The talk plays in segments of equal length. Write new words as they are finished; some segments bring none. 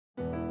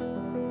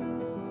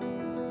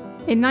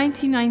In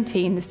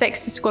 1919, the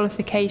Sex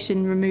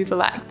Disqualification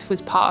Removal Act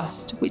was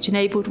passed, which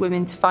enabled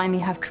women to finally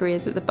have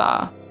careers at the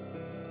bar.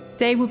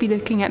 Today we'll be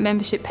looking at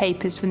membership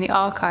papers from the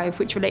archive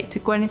which relate to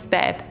Gwyneth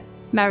Bebb,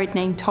 married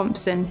name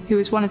Thomson, who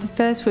was one of the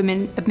first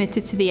women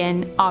admitted to the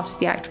Inn after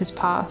the Act was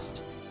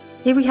passed.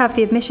 Here we have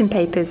the admission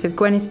papers of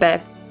Gwyneth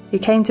Bebb, who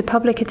came to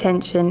public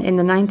attention in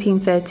the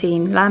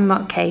 1913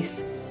 landmark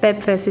case,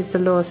 Bebb versus the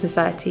Law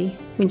Society,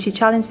 when she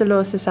challenged the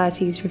Law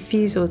Society's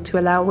refusal to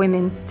allow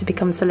women to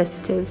become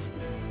solicitors.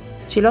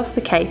 She lost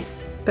the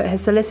case, but her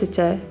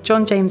solicitor,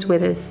 John James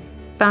Withers,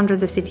 founder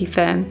of the City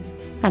firm,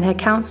 and her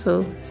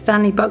counsel,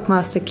 Stanley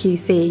Buckmaster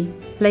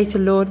QC, later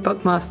Lord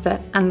Buckmaster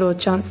and Lord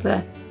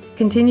Chancellor,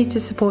 continued to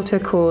support her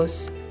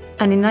cause,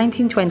 and in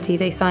 1920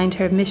 they signed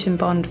her admission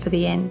bond for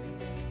the Inn.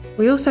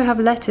 We also have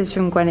letters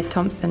from Gwyneth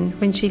Thomson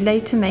when she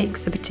later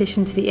makes a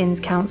petition to the Inn's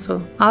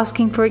council,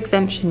 asking for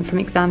exemption from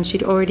exams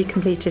she'd already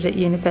completed at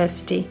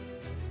university.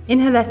 In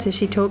her letter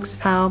she talks of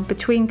how,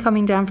 between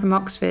coming down from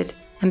Oxford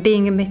and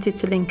being admitted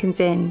to Lincoln's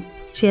Inn,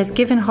 she has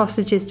given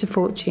hostages to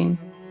fortune,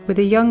 with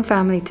a young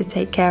family to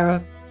take care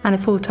of and a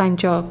full-time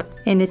job,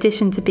 in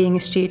addition to being a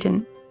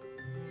student.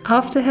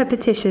 After her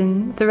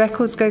petition, the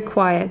records go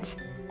quiet,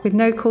 with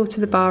no call to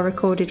the bar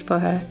recorded for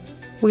her.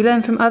 We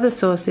learn from other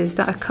sources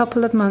that a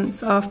couple of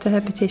months after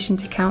her petition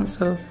to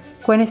council,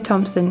 Gwyneth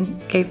Thomson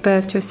gave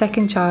birth to a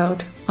second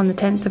child on the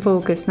 10th of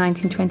August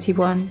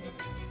 1921.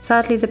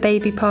 Sadly, the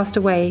baby passed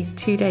away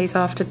 2 days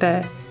after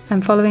birth,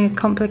 and following a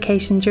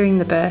complication during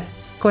the birth,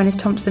 Gwyneth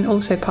Thomson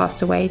also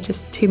passed away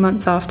just 2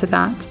 months after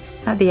that,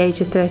 at the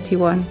age of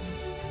 31.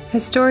 Her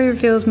story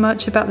reveals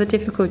much about the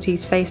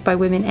difficulties faced by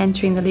women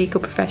entering the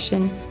legal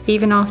profession,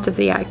 even after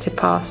the Act had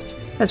passed,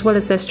 as well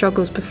as their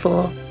struggles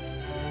before.